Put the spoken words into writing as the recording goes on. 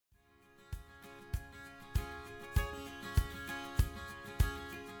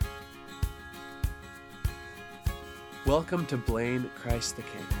Welcome to Blaine, Christ the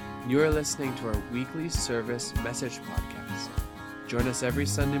King. You are listening to our weekly service message podcast. Join us every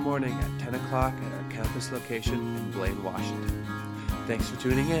Sunday morning at 10 o'clock at our campus location in Blaine, Washington. Thanks for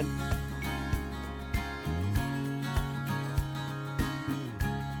tuning in.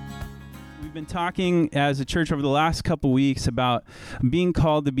 We've been talking as a church over the last couple weeks about being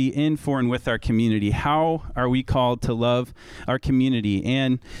called to be in, for, and with our community. How are we called to love our community?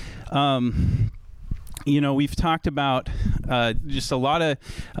 And we've talked about just a lot of,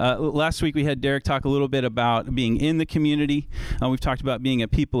 last week we had Derek talk a little bit about being in the community. We've talked about being a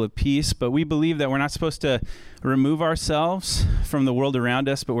people of peace, but we believe that we're not supposed to remove ourselves from the world around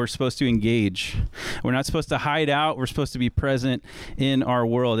us, but we're supposed to engage. We're not supposed to hide out. We're supposed to be present in our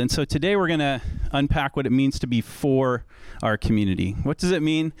world. And so today we're going to unpack what it means to be for our community. What does it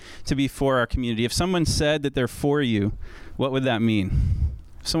mean to be for our community? If someone said that they're for you, what would that mean?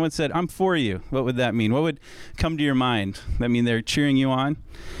 If someone said, I'm for you, what would that mean? What would come to your mind? That mean they're cheering you on?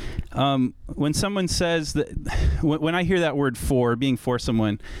 When someone says that, when I hear that word for, being for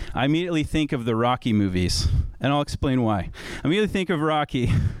someone, I immediately think of the Rocky movies, and I'll explain why. I immediately think of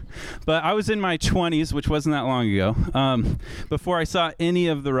Rocky, but I was in my 20s, which wasn't that long ago, before I saw any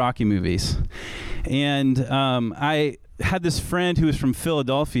of the Rocky movies. And I had this friend who was from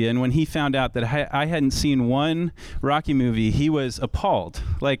Philadelphia, and when he found out that I hadn't seen one Rocky movie, he was appalled.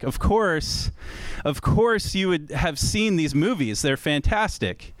 Like, of course you would have seen these movies. They're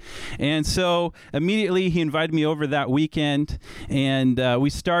fantastic. And so immediately he invited me over that weekend, and we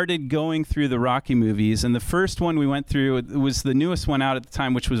started going through the Rocky movies. And the first one we went through was the newest one out at the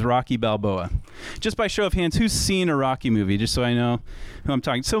time, which was Rocky Balboa. Just by show of hands, who's seen a Rocky movie, just so I know who I'm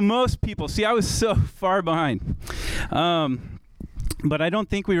talking. So most people, see, I was so far behind. But I don't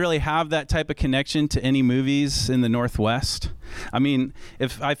think we really have that type of connection to any movies in the Northwest. I mean,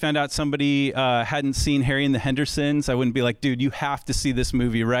 if I found out somebody hadn't seen Harry and the Hendersons, I wouldn't be like, dude, you have to see this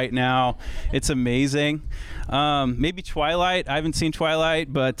movie right now. It's amazing. Maybe Twilight. I haven't seen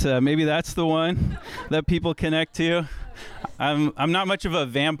Twilight, but maybe that's the one that people connect to. I'm not much of a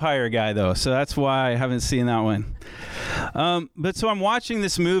vampire guy, though, so that's why I haven't seen that one. But so I'm watching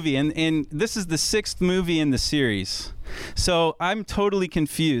this movie, and this is the 6th movie in the series. So I'm totally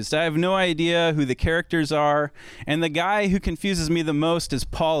confused. I have no idea who the characters are, and the guy who confuses me the most is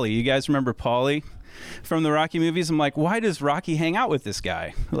Paulie. You guys remember Paulie from the Rocky movies? I'm like, why does Rocky hang out with this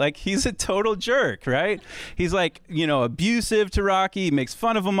guy? Like, he's a total jerk, right? He's like, abusive to Rocky. He makes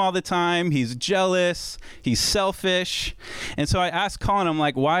fun of him all the time. He's jealous. He's selfish. And so I asked Colin, I'm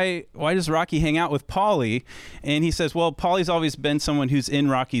like, why does Rocky hang out with Paulie? And he says, well, Paulie's always been someone who's in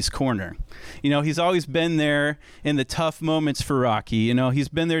Rocky's corner. He's always been there in the tough moments for Rocky. He's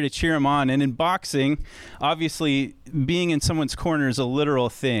been there to cheer him on. And in boxing, obviously, being in someone's corner is a literal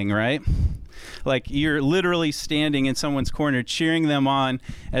thing, right? Like, you're literally standing in someone's corner cheering them on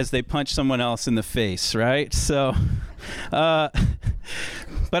as they punch someone else in the face, right? So, but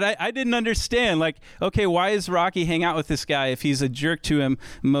I didn't understand, like, okay, why does Rocky hang out with this guy if he's a jerk to him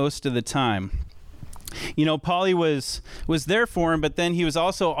most of the time? Paulie was there for him, but then he was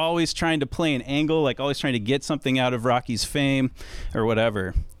also always trying to play an angle, like always trying to get something out of Rocky's fame or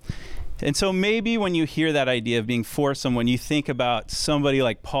whatever. And so maybe when you hear that idea of being for someone, you think about somebody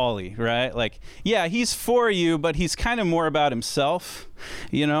like Paulie, right? Like, yeah, he's for you, but he's kind of more about himself,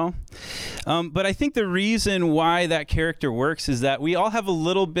 But I think the reason why that character works is that we all have a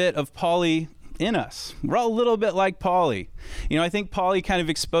little bit of Paulie in us. We're all a little bit like Paulie. I think Paulie kind of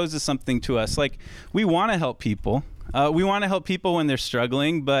exposes something to us. Like, we want to help people. We want to help people when they're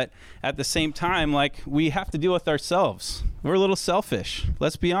struggling, but at the same time, like, we have to deal with ourselves. We're a little selfish,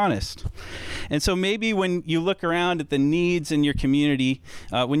 let's be honest. And so maybe when you look around at the needs in your community,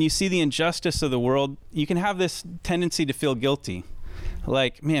 when you see the injustice of the world, you can have this tendency to feel guilty.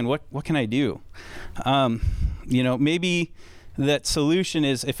 Like, man, what can I do? Maybe that solution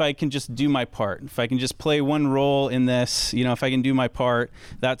is if I can just do my part, if I can just play one role in this, if I can do my part,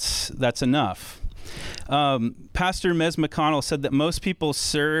 that's enough. Pastor Mez McConnell said that most people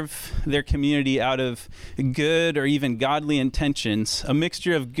serve their community out of good or even godly intentions, a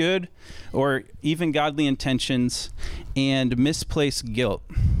mixture of good or even godly intentions and misplaced guilt.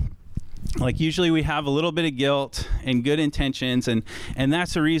 Like, usually we have a little bit of guilt and good intentions, and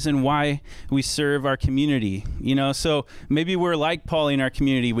that's the reason why we serve our community. So maybe we're like Paulie in our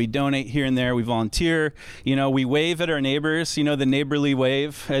community. We donate here and there. We volunteer. We wave at our neighbors, the neighborly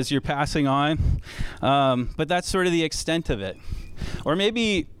wave as you're passing on. But that's sort of the extent of it. Or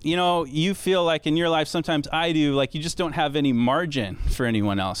maybe, you feel like in your life, sometimes I do, like you just don't have any margin for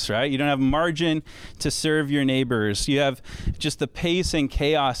anyone else, right? You don't have margin to serve your neighbors. You have just the pace and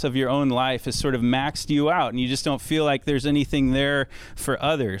chaos of your own life has sort of maxed you out, and you just don't feel like there's anything there for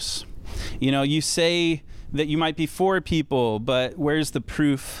others. You say that you might be for people, but where's the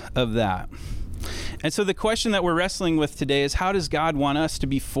proof of that? And so the question that we're wrestling with today is, how does God want us to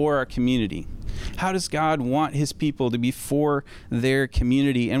be for our community? How does God want his people to be for their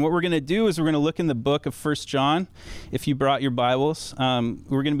community? And what we're going to do is we're going to look in the book of 1 John. If you brought your Bibles,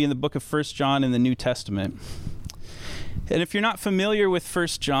 we're going to be in the book of 1 John in the New Testament. And if you're not familiar with 1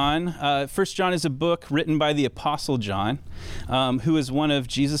 John, 1 John is a book written by the Apostle John, who is one of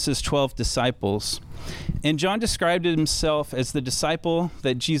Jesus' 12 disciples. And John described himself as the disciple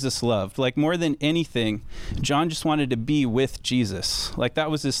that Jesus loved. Like, more than anything, John just wanted to be with Jesus. Like, that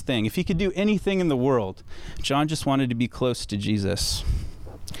was his thing. If he could do anything in the world, John just wanted to be close to Jesus.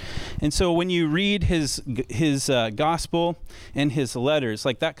 And so when you read his gospel and his letters,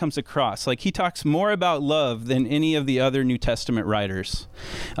 like, that comes across. Like, he talks more about love than any of the other New Testament writers.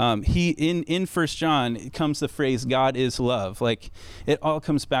 In 1 John, it comes the phrase, God is love. Like, it all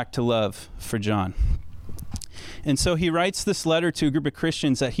comes back to love for John. And so he writes this letter to a group of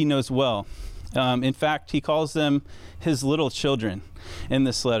Christians that he knows well. In fact, he calls them his little children in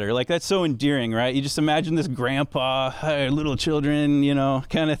this letter. Like, that's so endearing, right? You just imagine this grandpa, hey, little children,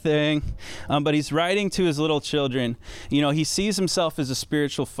 kind of thing. But he's writing to his little children. He sees himself as a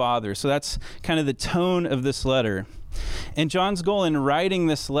spiritual father. So that's kind of the tone of this letter. And John's goal in writing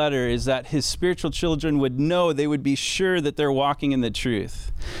this letter is that his spiritual children would know, they would be sure that they're walking in the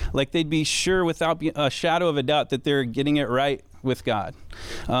truth. Like, they'd be sure without a shadow of a doubt that they're getting it right with God,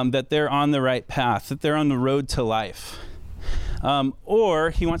 that they're on the right path, that they're on the road to life. Or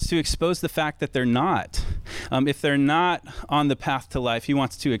he wants to expose the fact that they're not. If they're not on the path to life, he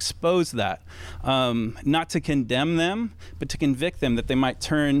wants to expose that. Not to condemn them, but to convict them that they might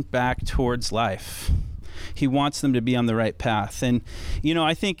turn back towards life. He wants them to be on the right path. And,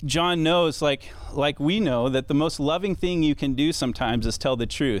 I think John knows, like we know, that the most loving thing you can do sometimes is tell the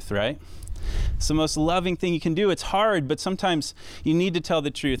truth, right? It's the most loving thing you can do. It's hard, but sometimes you need to tell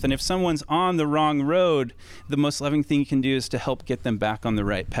the truth. And if someone's on the wrong road, the most loving thing you can do is to help get them back on the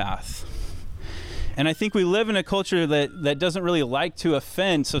right path. And I think we live in a culture that doesn't really like to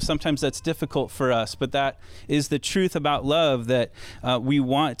offend, so sometimes that's difficult for us. But that is the truth about love, that we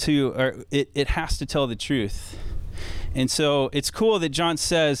want to, or it has to tell the truth. And so it's cool that John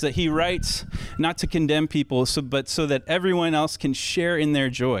says that he writes not to condemn people, but so that everyone else can share in their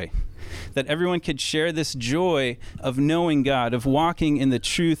joy. That everyone could share this joy of knowing God, of walking in the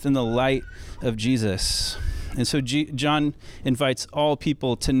truth and the light of Jesus. And so John invites all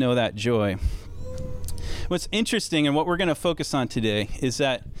people to know that joy. What's interesting, and what we're going to focus on today, is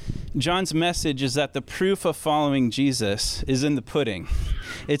that John's message is that the proof of following Jesus is in the pudding.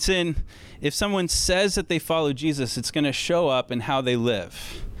 It's in, if someone says that they follow Jesus, it's going to show up in how they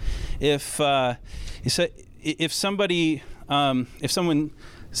live. If someone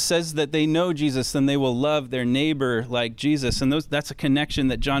says that they know Jesus, then they will love their neighbor like Jesus. And that's a connection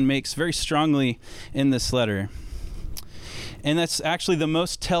that John makes very strongly in this letter. And that's actually the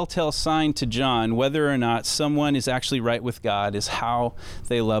most telltale sign to John, whether or not someone is actually right with God, is how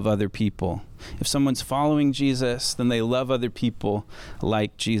they love other people. If someone's following Jesus, then they love other people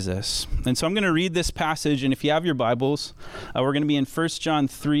like Jesus. And so I'm going to read this passage, and if you have your Bibles, we're going to be in 1 John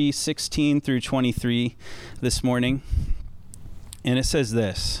 3:16 through 23 this morning. And it says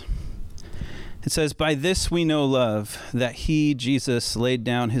this. It says, "By this we know love, that he, Jesus, laid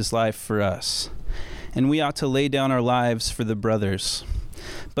down his life for us. And we ought to lay down our lives for the brothers.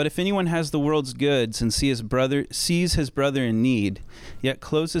 But if anyone has the world's goods and sees his brother in need, yet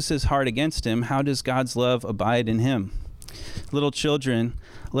closes his heart against him, how does God's love abide in him? Little children,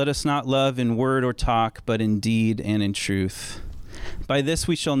 let us not love in word or talk, but in deed and in truth. By this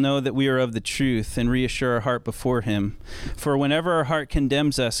we shall know that we are of the truth and reassure our heart before him. For whenever our heart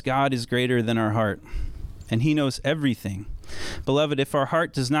condemns us, God is greater than our heart, and he knows everything. Beloved, if our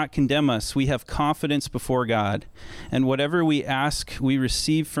heart does not condemn us, we have confidence before God, and whatever we ask, we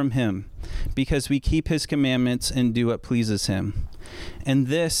receive from him, because we keep his commandments and do what pleases him. And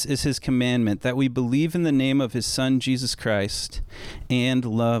this is his commandment, that we believe in the name of his Son, Jesus Christ, and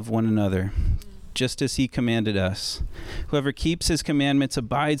love one another, just as he commanded us. Whoever keeps his commandments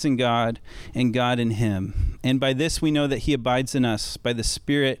abides in God, and God in him. And by this we know that he abides in us, by the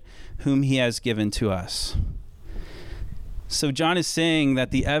Spirit whom he has given to us." So John is saying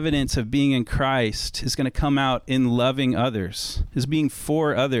that the evidence of being in Christ is going to come out in loving others, is being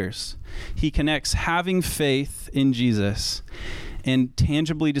for others. He connects having faith in Jesus and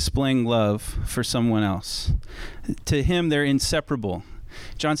tangibly displaying love for someone else. To him, they're inseparable.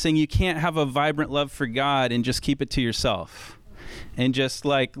 John's saying you can't have a vibrant love for God and just keep it to yourself and just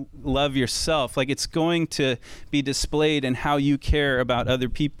like love yourself. Like it's going to be displayed in how you care about other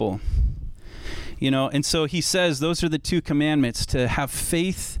people. And so he says those are the two commandments, to have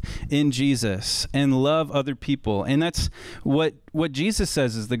faith in Jesus and love other people. And that's what Jesus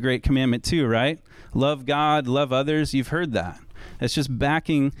says is the great commandment too, right? Love God, love others. You've heard that. It's just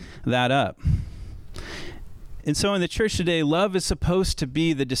backing that up. And so in the church today, love is supposed to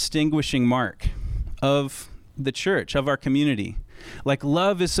be the distinguishing mark of the church, of our community. Like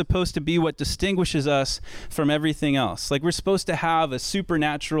love is supposed to be what distinguishes us from everything else. Like we're supposed to have the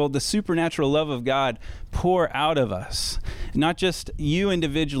supernatural love of God pour out of us. Not just you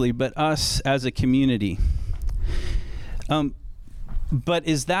individually, but us as a community. But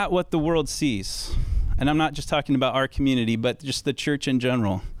is that what the world sees? And I'm not just talking about our community, but just the church in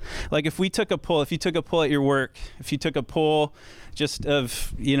general. Like if you took a poll at your work, if you took a poll just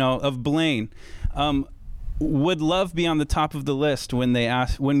of Blaine, would love be on the top of the list when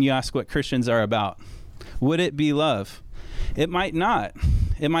you ask what Christians are about? Would it be love? It might not.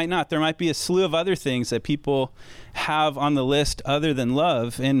 There might be a slew of other things that people have on the list other than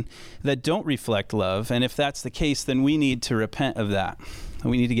love and that don't reflect love. And if that's the case, then we need to repent of that.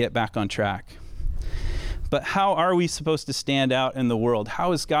 We need to get back on track. But how are we supposed to stand out in the world?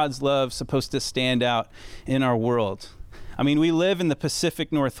 How is God's love supposed to stand out in our world? I mean, we live in the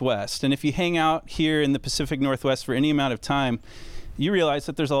Pacific Northwest, and if you hang out here in the Pacific Northwest for any amount of time, you realize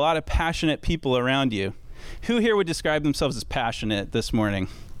that there's a lot of passionate people around you. Who here would describe themselves as passionate this morning?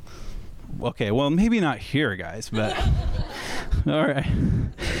 Okay, well, maybe not here, guys, but all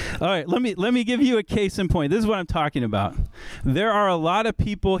right. Let me give you a case in point. This is what I'm talking about. There are a lot of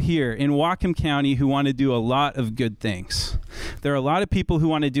people here in Whatcom County who want to do a lot of good things. There are a lot of people who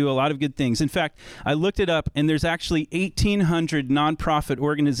want to do a lot of good things. In fact, I looked it up, and there's actually 1,800 nonprofit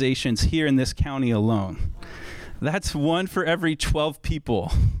organizations here in this county alone. That's one for every 12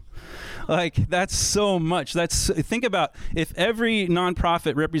 people. Like, that's so much. Think about if every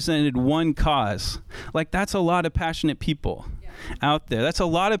nonprofit represented one cause. Like, that's a lot of passionate people out there. That's a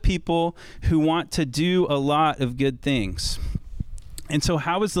lot of people who want to do a lot of good things. And so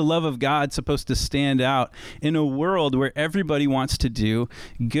how is the love of God supposed to stand out in a world where everybody wants to do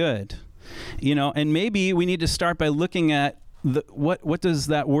good? And maybe we need to start by looking at what does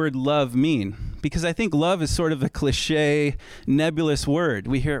that word love mean? Because I think love is sort of a cliche, nebulous word.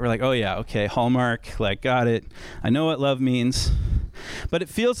 We hear it, we're like, oh yeah, okay, Hallmark, like, got it. I know what love means. But it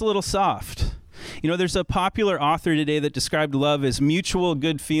feels a little soft. There's a popular author today that described love as mutual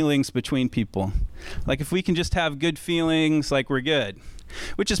good feelings between people. Like if we can just have good feelings, like we're good.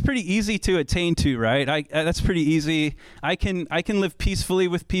 Which is pretty easy to attain to, right? That's pretty easy. I can live peacefully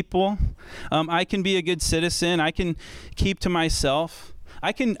with people. I can be a good citizen. I can keep to myself.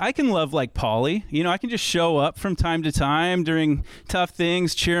 I can love like Polly. I can just show up from time to time during tough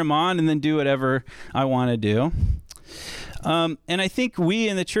things, cheer them on, and then do whatever I want to do. And I think we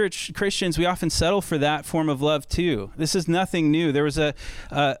in the church, Christians, we often settle for that form of love too. This is nothing new. There was a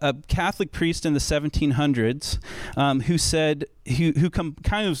Catholic priest in the 1700s who said,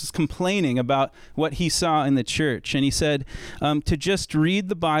 kind of was complaining about what he saw in the church. And he said, to just read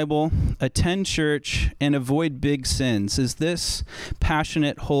the Bible, attend church, and avoid big sins. Is this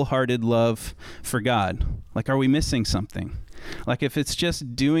passionate, wholehearted love for God? Like, are we missing something? Like if it's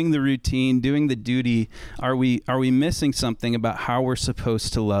just doing the routine, doing the duty, are we missing something about how we're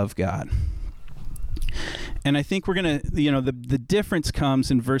supposed to love God? And I think we're going to, the difference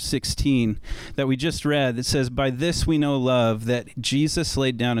comes in verse 16 that we just read that says, by this we know love, that Jesus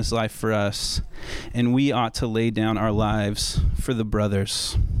laid down his life for us, and we ought to lay down our lives for the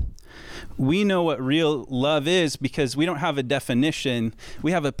brothers. We know what real love is because we don't have a definition.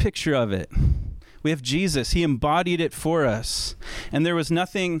 We have a picture of it. We have Jesus. He embodied it for us. And there was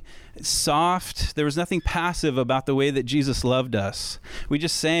nothing soft, there was nothing passive about the way that Jesus loved us. We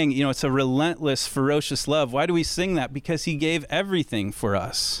just sang, it's a relentless, ferocious love. Why do we sing that? Because he gave everything for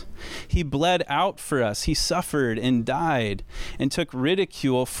us. He bled out for us. He suffered and died and took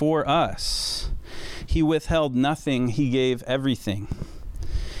ridicule for us. He withheld nothing. He gave everything.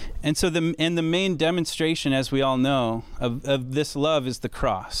 And so the main demonstration, as we all know, of this love is the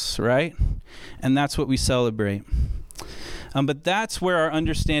cross, right? And that's what we celebrate. But that's where our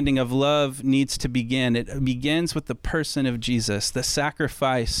understanding of love needs to begin. It begins with the person of Jesus, the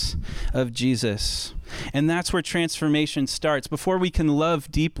sacrifice of Jesus. And that's where transformation starts. Before we can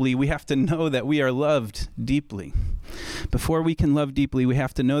love deeply, we have to know that we are loved deeply. Before we can love deeply, we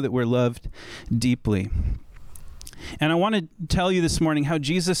have to know that we're loved deeply. And I want to tell you this morning how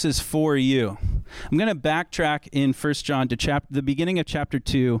Jesus is for you. I'm going to backtrack in 1 John to the beginning of chapter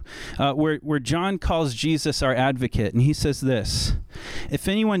 2, where John calls Jesus our advocate. And he says this: "If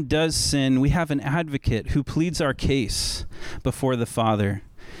anyone does sin, we have an advocate who pleads our case before the Father.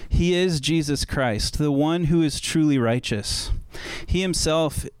 He is Jesus Christ, the one who is truly righteous. He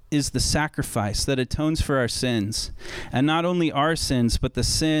himself is the sacrifice that atones for our sins, and not only our sins, but the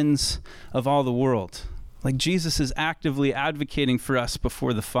sins of all the world." Like, Jesus is actively advocating for us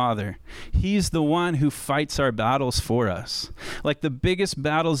before the Father. He's the one who fights our battles for us. Like the biggest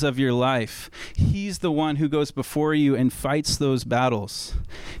battles of your life, he's the one who goes before you and fights those battles.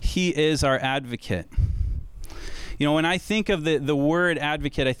 He is our advocate. You know, when I think of the word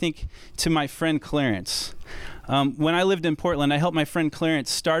advocate, I think to my friend Clarence. When I lived in Portland, I helped my friend Clarence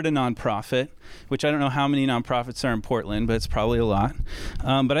start a nonprofit, which I don't know how many nonprofits are in Portland, but it's probably a lot.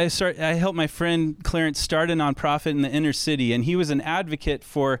 But I helped my friend Clarence start a nonprofit in the inner city, and he was an advocate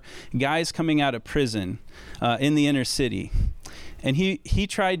for guys coming out of prison in the inner city. And he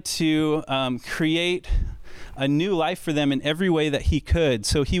tried to create a new life for them in every way that he could.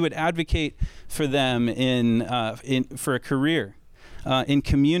 So he would advocate for them for a career, in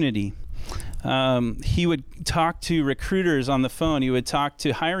community. He would talk to recruiters on the phone. He would talk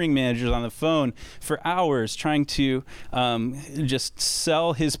to hiring managers on the phone for hours, trying to just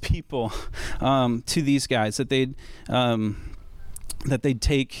sell his people to these guys, that they'd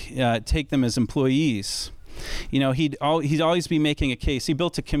take them as employees. You know, he'd always be making a case. He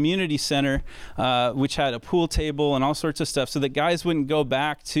built a community center which had a pool table and all sorts of stuff, so that guys wouldn't go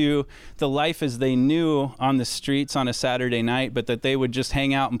back to the life as they knew on the streets on a Saturday night, but that they would just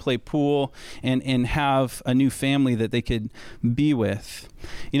hang out and play pool and have a new family that they could be with.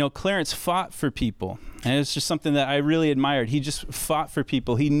 You know, Clarence fought for people, and it's just something that I really admired. He just fought for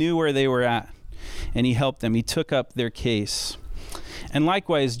people. He knew where they were at, and he helped them. He took up their case. And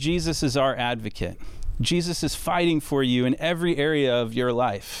likewise, Jesus is our advocate. Jesus is fighting for you in every area of your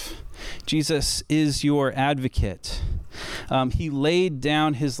life. Jesus is your advocate. He laid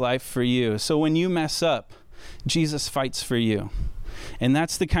down his life for you. So when you mess up, Jesus fights for you. And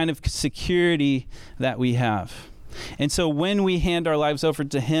that's the kind of security that we have. And so when we hand our lives over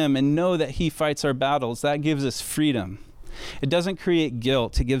to him and know that he fights our battles, that gives us freedom. It doesn't create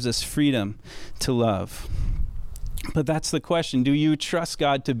guilt. It gives us freedom to love. But that's the question. Do you trust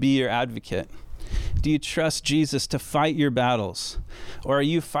God to be your advocate? Do you trust Jesus to fight your battles? Or are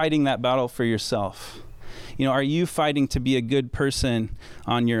you fighting that battle for yourself? You know, are you fighting to be a good person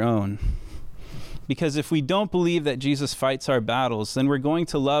on your own? Because if we don't believe that Jesus fights our battles, then we're going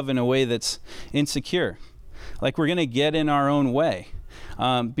to love in a way that's insecure. Like, we're going to get in our own way.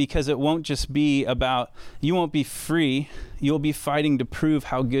 Because it won't just be about, you won't be free, you'll be fighting to prove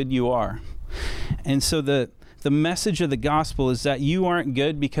how good you are. And so the message of the gospel is that you aren't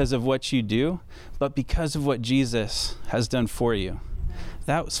good because of what you do, but because of what Jesus has done for you.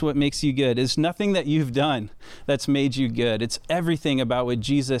 That's what makes you good. It's nothing that you've done that's made you good. It's everything about what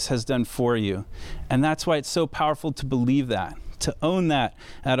Jesus has done for you. And that's why it's so powerful to believe that, to own that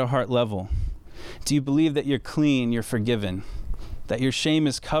at a heart level. Do you believe that you're clean, you're forgiven, that your shame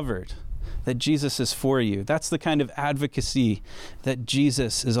is covered, that Jesus is for you? That's the kind of advocacy that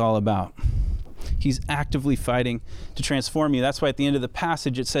Jesus is all about. He's actively fighting to transform you. That's why at the end of the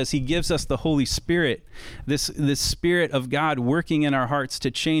passage it says he gives us the Holy Spirit, this Spirit of God working in our hearts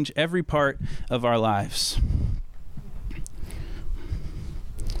to change every part of our lives.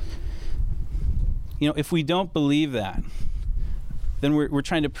 You know, if we don't believe that, then we're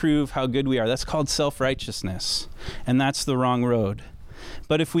trying to prove how good we are. That's called self-righteousness, and that's the wrong road.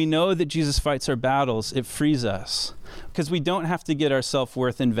 But if we know that Jesus fights our battles, it frees us, because we don't have to get our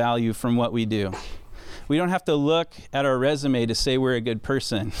self-worth and value from what we do. We don't have to look at our resume to say we're a good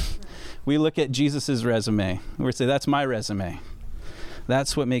person. We look at Jesus's resume. We say, that's my resume.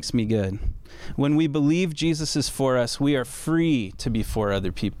 That's what makes me good. When we believe Jesus is for us, we are free to be for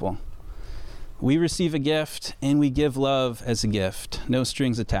other people. We receive a gift and we give love as a gift, no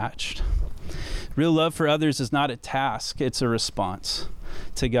strings attached. Real love for others is not a task, it's a response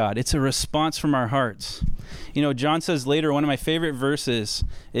to God. It's a response from our hearts. You know, John says later, one of my favorite verses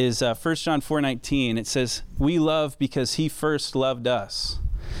is 1 John 4:19. It says, we love because he first loved us.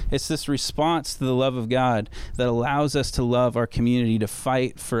 It's this response to the love of God that allows us to love our community, to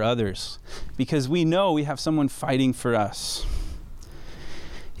fight for others, because we know we have someone fighting for us.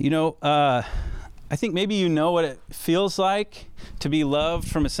 You know, I think maybe you know what it feels like to be loved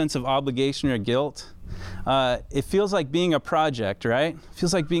from a sense of obligation or guilt. It feels like being a project, right? It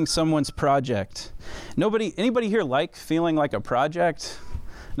feels like being someone's project. Anybody here like feeling like a project?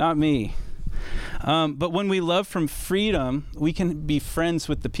 Not me. But when we love from freedom, we can be friends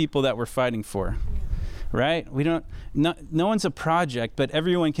with the people that we're fighting for, right? No one's a project, but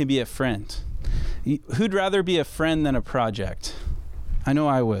everyone can be a friend. Who'd rather be a friend than a project? I know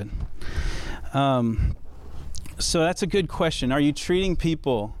I would. So that's a good question. Are you treating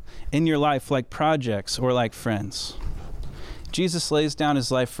people in your life like projects or like friends? Jesus lays down his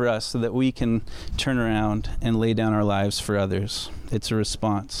life for us so that we can turn around and lay down our lives for others. It's a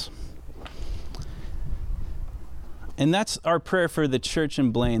response. And that's our prayer for the church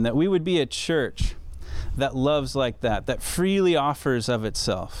in Blaine, that we would be a church that loves like that freely offers of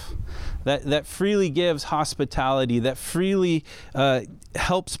itself, that freely gives hospitality, that freely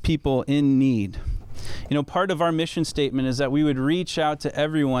helps people in need. You know, part of our mission statement is that we would reach out to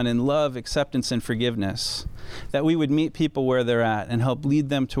everyone in love, acceptance, and forgiveness, that we would meet people where they're at and help lead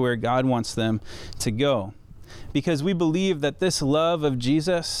them to where God wants them to go. Because we believe that this love of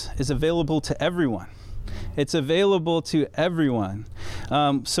Jesus is available to everyone. It's available to everyone.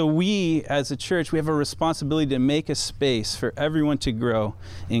 So we, as a church, we have a responsibility to make a space for everyone to grow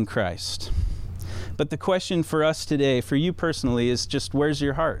in Christ. But the question for us today, for you personally, is just, where's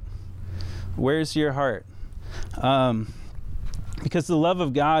your heart? Where's your heart? Because the love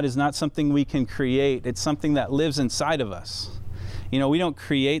of God is not something we can create. It's something that lives inside of us. You know, we don't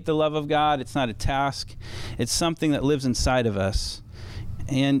create the love of God. It's not a task. It's something that lives inside of us.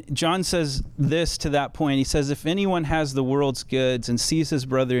 And John says this to that point. He says, if anyone has the world's goods and sees his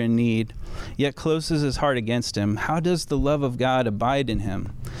brother in need, yet closes his heart against him, how does the love of God abide in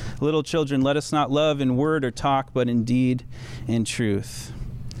him? Little children, let us not love in word or talk, but in deed and truth.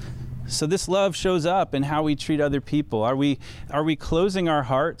 So this love shows up in how we treat other people. Are we closing our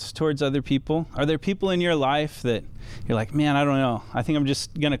hearts towards other people? Are there people in your life that you're like, man, I don't know. I think I'm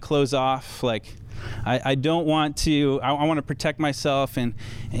just going to close off. Like, I don't want to, I want to protect myself,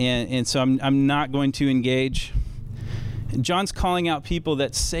 and so I'm not going to engage. John's calling out people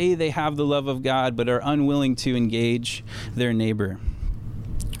that say they have the love of God but are unwilling to engage their neighbor.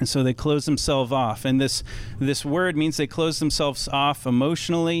 And so they close themselves off. And this word means they close themselves off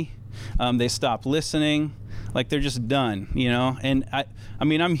emotionally. They stop listening. Like they're just done, you know? And I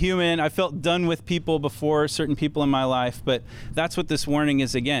mean, I'm human. I felt done with people before, certain people in my life, but that's what this warning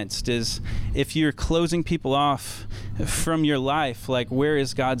is against, is if you're closing people off from your life, like, where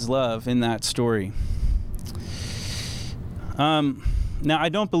is God's love in that story? Now, I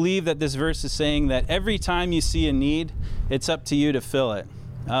don't believe that this verse is saying that every time you see a need, it's up to you to fill it.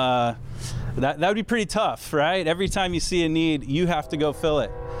 That would be pretty tough, right? Every time you see a need, you have to go fill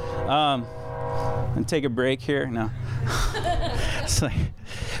it. And take a break here. No, it's like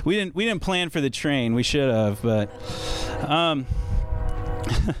we didn't plan for the train. We should have, but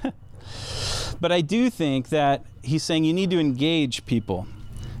but I do think that he's saying you need to engage people.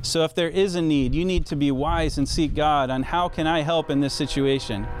 So if there is a need, you need to be wise and seek God on how can I help in this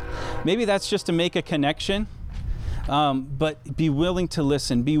situation. Maybe that's just to make a connection. But be willing to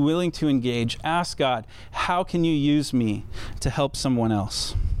listen, be willing to engage. Ask God, how can you use me to help someone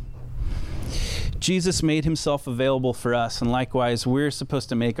else? Jesus made himself available for us, and likewise, we're supposed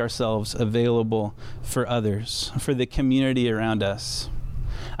to make ourselves available for others, for the community around us.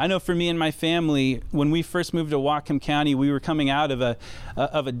 I know for me and my family, when we first moved to Whatcom County, we were coming out of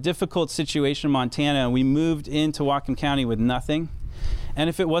a difficult situation in Montana, and we moved into Whatcom County with nothing. And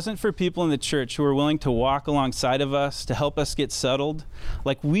if it wasn't for people in the church who were willing to walk alongside of us to help us get settled,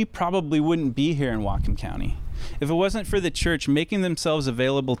 like, we probably wouldn't be here in Whatcom County. If it wasn't for the church making themselves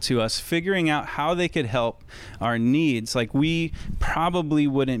available to us, figuring out how they could help our needs, like, we probably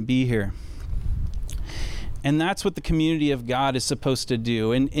wouldn't be here. And that's what the community of God is supposed to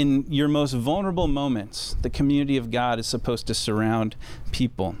do. In your most vulnerable moments, the community of God is supposed to surround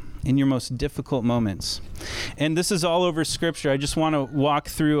people in your most difficult moments. And this is all over Scripture. I just want to walk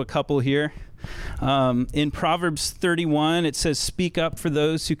through a couple here. In Proverbs 31, it says, speak up for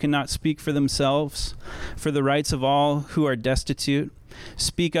those who cannot speak for themselves, for the rights of all who are destitute.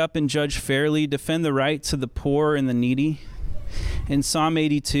 Speak up and judge fairly. Defend the rights of the poor and the needy. In Psalm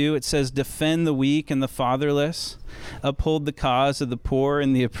 82, it says, defend the weak and the fatherless. Uphold the cause of the poor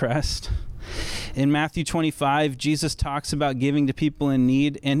and the oppressed. In Matthew 25, Jesus talks about giving to people in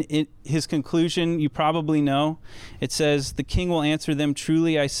need, and his conclusion, you probably know, it says, the king will answer them,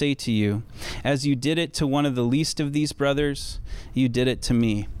 truly I say to you, as you did it to one of the least of these brothers, you did it to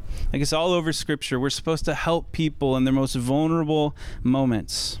me. Like, it's all over Scripture. We're supposed to help people in their most vulnerable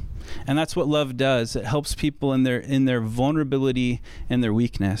moments. And that's what love does. It helps people in their vulnerability and their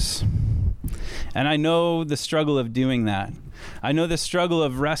weakness. And I know the struggle of doing that. I know the struggle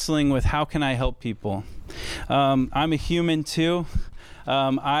of wrestling with how can I help people. I'm a human too.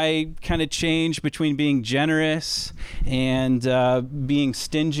 I kind of change between being generous and being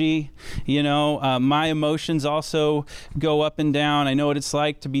stingy. My emotions also go up and down. I know what it's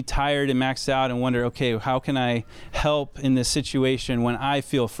like to be tired and maxed out and wonder, okay, how can I help in this situation when I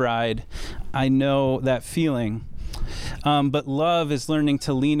feel fried? I know that feeling. But love is learning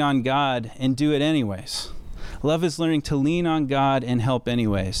to lean on God and do it anyways. Love is learning to lean on God and help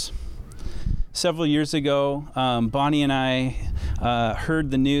anyways. Several years ago, Bonnie and I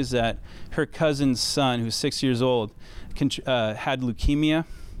heard the news that her cousin's son, who's 6 years old, had leukemia,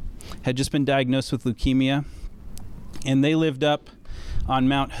 had just been diagnosed with leukemia. And they lived up on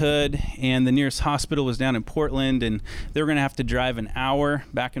Mount Hood, and the nearest hospital was down in Portland, and they were going to have to drive an hour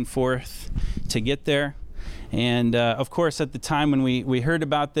back and forth to get there. And of course, at the time when we heard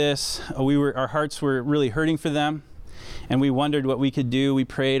about this, our hearts were really hurting for them, and we wondered what we could do. We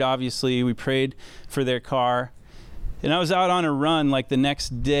prayed, obviously. We prayed for their car. And I was out on a run like the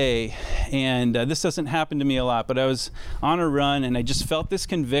next day, and this doesn't happen to me a lot, but I was on a run, and I just felt this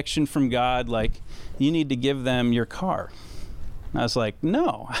conviction from God, like, you need to give them your car. And I was like,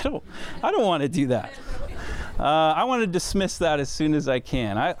 no, I don't want to do that. I want to dismiss that as soon as I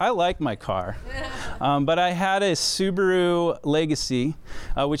can. I like my car. But I had a Subaru Legacy,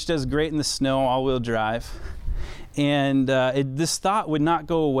 which does great in the snow, all-wheel drive. And this thought would not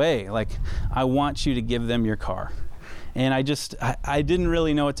go away. Like, I want you to give them your car. And I didn't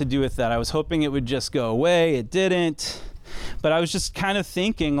really know what to do with that. I was hoping it would just go away. It didn't. But I was just kind of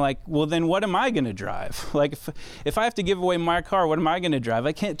thinking, like, well, then what am I going to drive? Like, if I have to give away my car, what am I going to drive?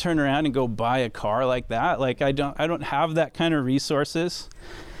 I can't turn around and go buy a car like that. Like, I don't have that kind of resources.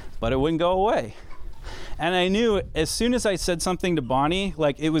 But it wouldn't go away. And I knew as soon as I said something to Bonnie,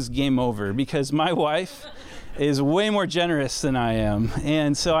 like, it was game over, because my wife is way more generous than I am.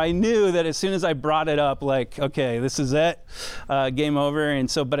 And so I knew that as soon as I brought it up, like, okay, this is it, game over. And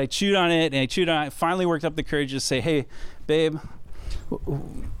so, but I chewed on it, finally worked up the courage to say, hey, babe,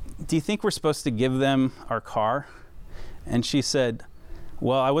 do you think we're supposed to give them our car? And she said,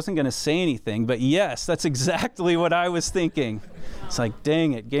 well, I wasn't going to say anything, but yes, that's exactly what I was thinking. It's like,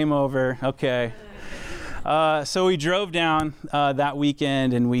 dang it, game over, okay. So we drove down that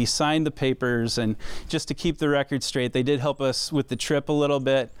weekend, and we signed the papers, and just to keep the record straight, they did help us with the trip a little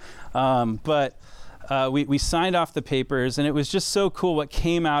bit, but we signed off the papers, and it was just so cool what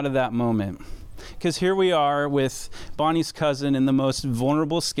came out of that moment. Because here we are with Bonnie's cousin in the most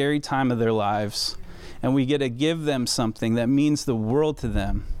vulnerable, scary time of their lives, and we get to give them something that means the world to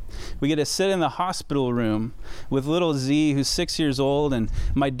them. We get to sit in the hospital room with little Z, who's 6 years old, and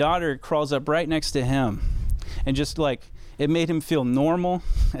my daughter crawls up right next to him. And just like, it made him feel normal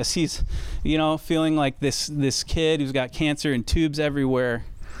as he's, feeling like this kid who's got cancer and tubes everywhere.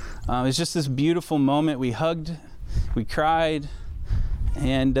 It was just this beautiful moment. We hugged, we cried,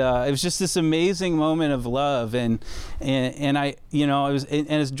 and it was just this amazing moment of love. And I,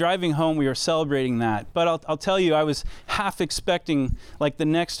 as driving home, we were celebrating that. But I'll tell you, I was half expecting, like, the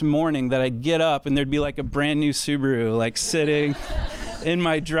next morning that I'd get up and there'd be like a brand new Subaru, like, sitting in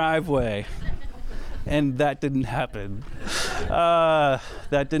my driveway. And that didn't happen.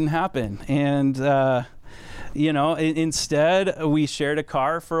 And, instead, we shared a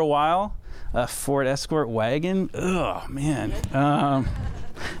car for a while, a Ford Escort wagon. Oh, man.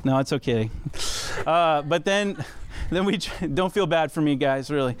 No, it's okay. But then we don't feel bad for me, guys,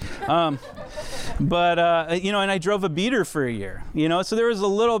 really. And I drove a beater for a year, so there was a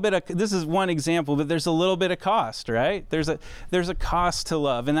little bit of, this is one example, but there's a little bit of cost, right? There's a cost to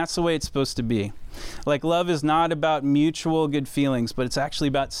love, and that's the way it's supposed to be. Like, love is not about mutual good feelings, but it's actually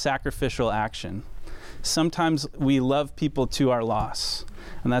about sacrificial action. Sometimes we love people to our loss,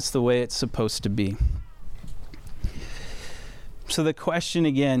 and that's the way it's supposed to be. So the question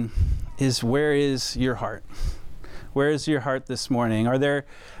again is, where is your heart? Where is your heart this morning?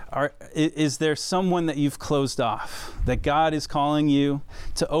 Is there someone that you've closed off, that God is calling you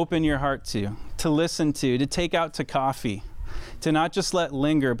to open your heart to listen to take out to coffee, to not just let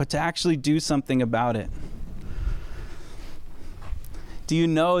linger, but to actually do something about it? Do you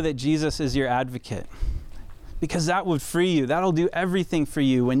know that Jesus is your advocate? Because that would free you. That'll do everything for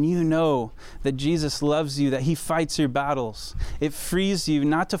you when you know that Jesus loves you, that he fights your battles. It frees you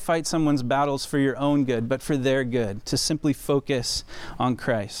not to fight someone's battles for your own good, but for their good, to simply focus on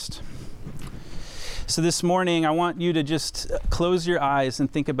Christ. So this morning, I want you to just close your eyes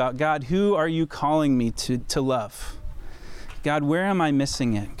and think about, God, who are you calling me to love? God, where am I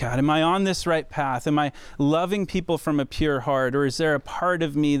missing it? God, am I on this right path? Am I loving people from a pure heart, or is there a part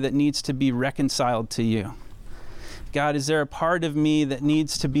of me that needs to be reconciled to you? God, is there a part of me that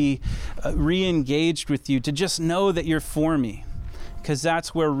needs to be re-engaged with you, to just know that you're for me, because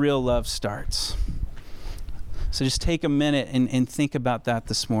that's where real love starts. So just take a minute and think about that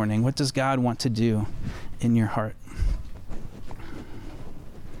this morning. What does God want to do in your heart?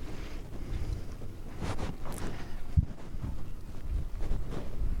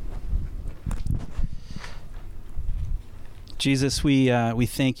 Jesus, we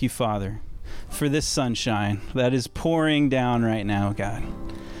thank you, Father, for this sunshine that is pouring down right now, God.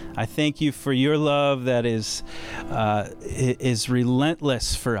 I thank you for your love that is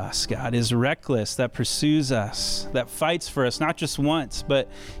relentless for us, God, is reckless, that pursues us, that fights for us, not just once, but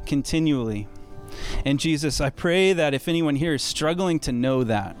continually. And Jesus, I pray that if anyone here is struggling to know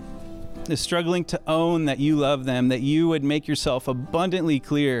that, is struggling to own that you love them, that you would make yourself abundantly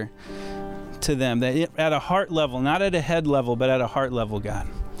clear to them, that at a heart level, not at a head level, but at a heart level, God.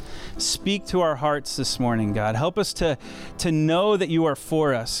 Speak to our hearts this morning, God. Help us to know that you are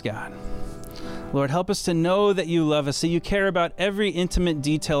for us, God. Lord, help us to know that you love us, that you care about every intimate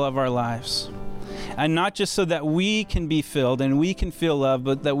detail of our lives. And not just so that we can be filled and we can feel love,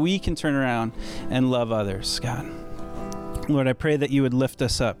 but that we can turn around and love others, God. Lord, I pray that you would lift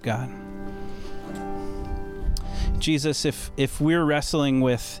us up, God. Jesus, if we're wrestling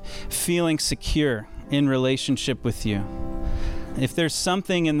with feeling secure in relationship with you, if there's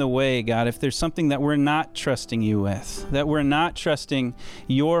something in the way, God, if there's something that we're not trusting you with, that we're not trusting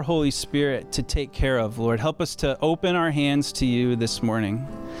your Holy Spirit to take care of, Lord, help us to open our hands to you this morning.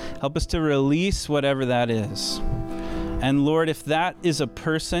 Help us to release whatever that is. And Lord, if that is a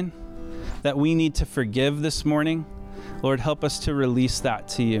person that we need to forgive this morning, Lord, help us to release that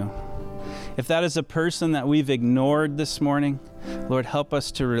to you. If that is a person that we've ignored this morning, Lord, help us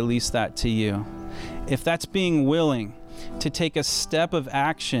to release that to you. If that's being willing to take a step of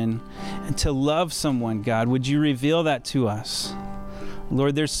action and to love someone, God, would you reveal that to us?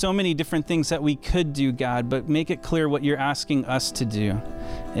 Lord, there's so many different things that we could do, God, but make it clear what you're asking us to do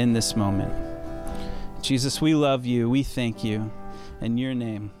in this moment. Jesus, we love you. We thank you. In your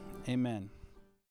name, amen.